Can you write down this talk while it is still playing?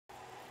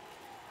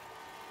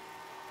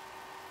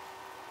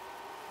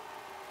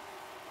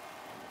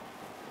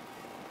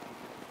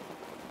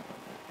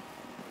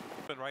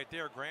And right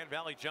there, Grand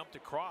Valley jumped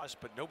across,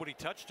 but nobody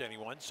touched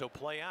anyone, so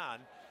play on.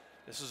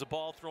 This is a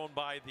ball thrown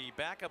by the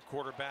backup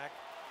quarterback,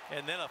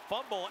 and then a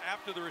fumble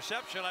after the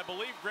reception. I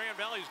believe Grand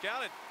Valley's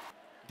got it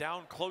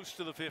down close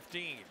to the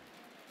 15.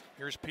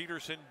 Here's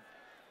Peterson,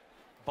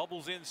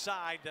 bubbles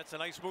inside. That's a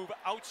nice move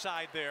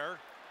outside there,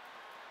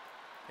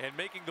 and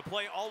making the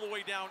play all the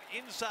way down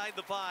inside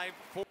the 5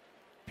 for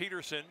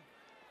Peterson.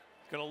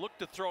 Going to look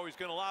to throw. He's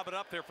going to lob it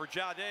up there for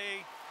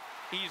Jade.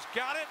 He's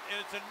got it,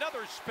 and it's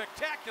another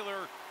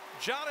spectacular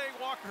Jade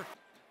Walker.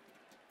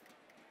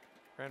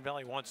 Grand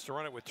Valley wants to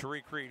run it with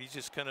Tariq Reed. He's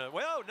just going to,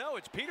 well, no,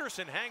 it's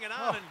Peterson hanging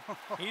on,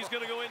 and he's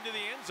going to go into the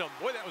end zone.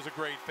 Boy, that was a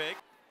great fake.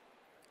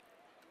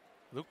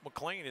 Luke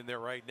McLean in there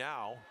right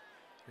now.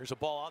 Here's a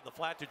ball out in the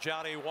flat to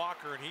Jade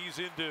Walker, and he's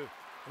into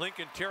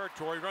Lincoln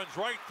territory. Runs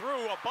right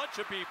through a bunch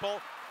of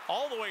people,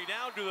 all the way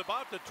down to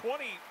about the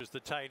 20. Is the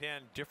tight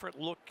end. Different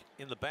look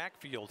in the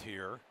backfield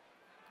here.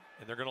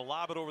 And they're going to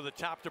lob it over the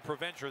top to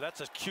Preventer.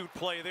 That's a cute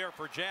play there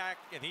for Jack,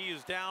 and he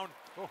is down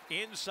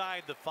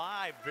inside the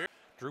 5.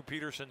 Drew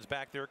Peterson's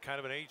back there, kind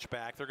of an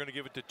H-back. They're going to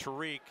give it to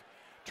Tariq.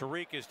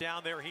 Tariq is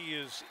down there. He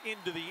is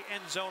into the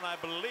end zone, I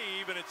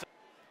believe, and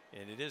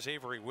it is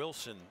Avery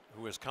Wilson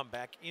who has come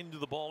back into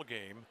the ball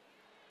game.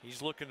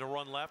 He's looking to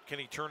run left. Can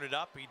he turn it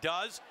up? He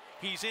does.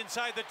 He's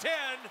inside the 10.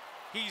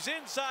 He's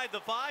inside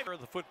the 5.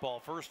 The football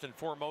first and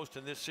foremost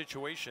in this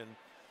situation.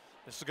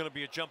 This is going to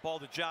be a jump ball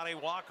to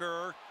Jade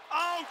Walker.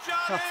 Oh,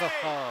 Jade!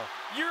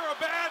 You're a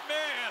bad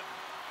man!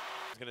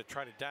 He's going to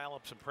try to dial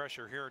up some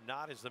pressure here.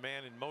 Not as the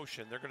man in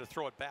motion. They're going to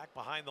throw it back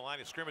behind the line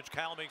of scrimmage.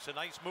 Kyle makes a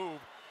nice move.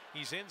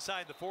 He's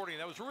inside the 40.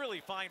 That was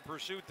really fine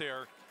pursuit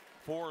there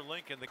for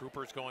Lincoln. The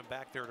Cooper's going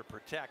back there to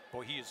protect.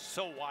 Boy, he is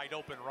so wide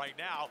open right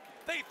now.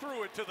 They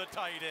threw it to the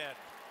tight end.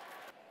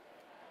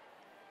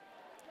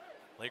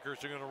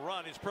 Lakers are going to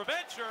run. It's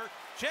Preventer.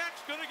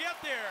 Jack's going to get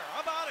there.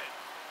 How about it?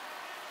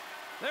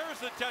 There's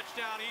the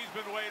touchdown he's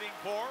been waiting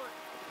for.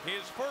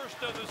 His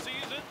first of the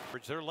season.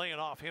 They're laying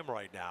off him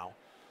right now.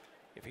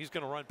 If he's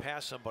going to run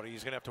past somebody,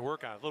 he's going to have to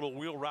work on it. Little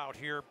wheel route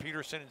here.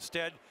 Peterson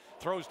instead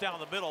throws down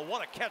the middle.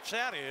 What a catch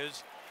that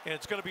is. And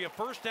it's going to be a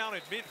first down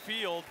at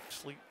midfield.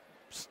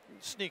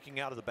 Sneaking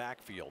out of the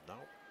backfield. No.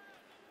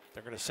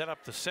 They're going to set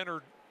up the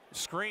center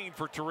screen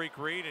for Tariq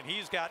Reed, and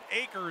he's got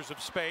acres of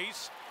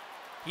space.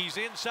 He's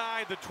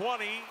inside the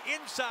 20,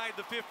 inside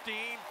the 15.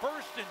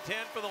 First and 10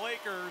 for the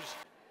Lakers.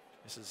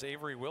 This is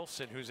Avery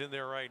Wilson who's in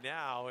there right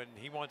now, and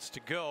he wants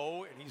to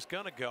go, and he's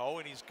going to go,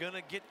 and he's going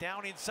to get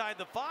down inside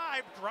the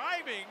 5,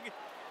 driving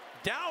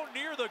down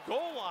near the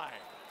goal line.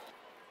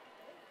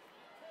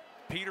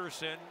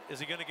 Peterson, is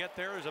he going to get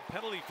there? There's a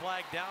penalty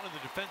flag down in the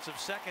defensive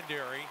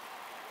secondary.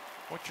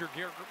 What's your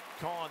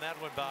call on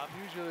that one, Bob?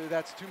 Usually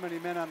that's too many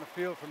men on the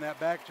field from that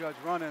back judge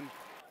running.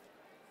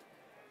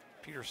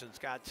 Peterson's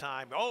got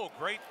time. Oh,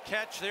 great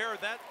catch there.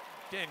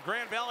 And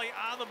Grand Valley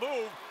on the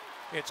move.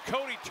 It's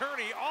Cody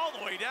Turney all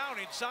the way down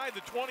inside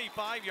the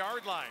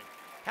 25-yard line.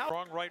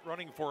 Wrong right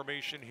running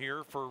formation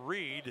here for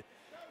Reed.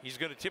 He's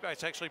going to tip.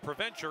 It's actually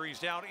Preventer. He's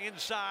down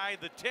inside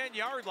the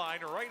 10-yard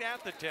line, or right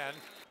at the 10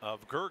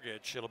 of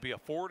Gergich. It'll be a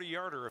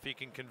 40-yarder if he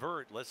can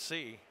convert. Let's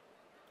see.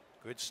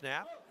 Good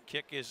snap.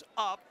 Kick is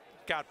up.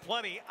 Got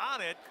plenty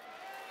on it.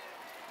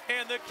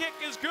 And the kick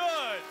is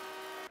good.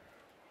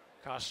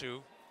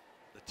 Kasu,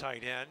 the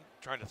tight end,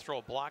 trying to throw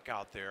a block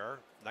out there.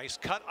 Nice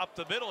cut up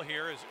the middle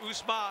here is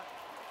Usma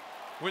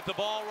with the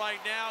ball right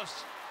now.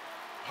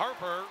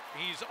 Harper,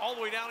 he's all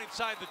the way down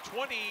inside the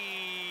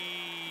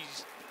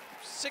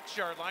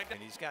 26-yard line. And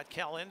he's got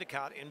Cal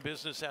Endicott in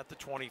business at the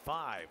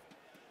 25.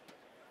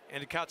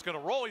 Endicott's going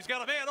to roll. He's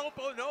got a man open.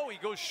 Oh, no, he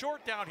goes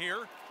short down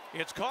here.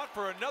 It's caught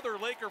for another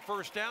Laker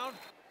first down.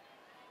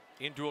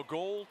 Into a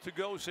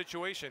goal-to-go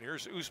situation.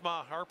 Here's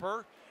Usma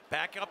Harper.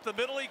 Back up the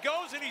middle he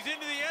goes, and he's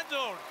into the end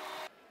zone.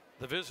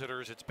 The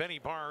visitors, it's Benny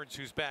Barnes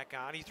who's back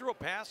on. He threw a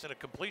pass and a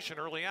completion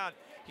early on.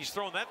 He's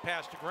thrown that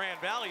pass to Grand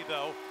Valley,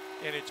 though,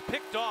 and it's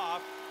picked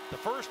off. The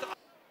first.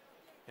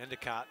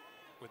 Endicott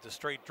with the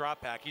straight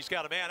drop back. He's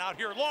got a man out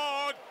here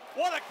long.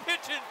 What a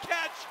pitch and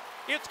catch.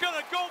 It's going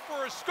to go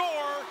for a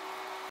score.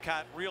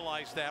 Endicott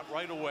realized that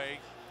right away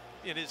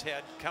in his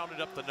head, counted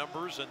up the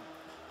numbers, and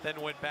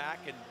then went back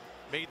and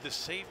made the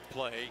safe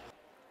play.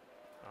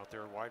 Out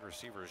there, wide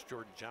receiver is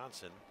Jordan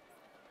Johnson.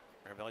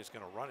 Grand Valley's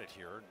going to run it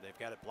here. They've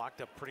got it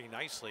blocked up pretty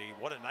nicely.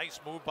 What a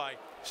nice move by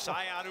Sion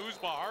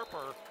Usma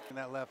Harper. And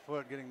that left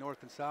foot getting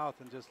north and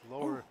south and just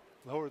lower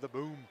the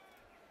boom.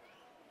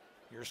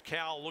 Here's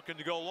Cal looking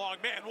to go long.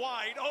 Man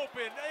wide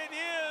open. It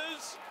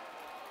is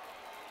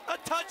a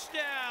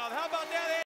touchdown. How about that?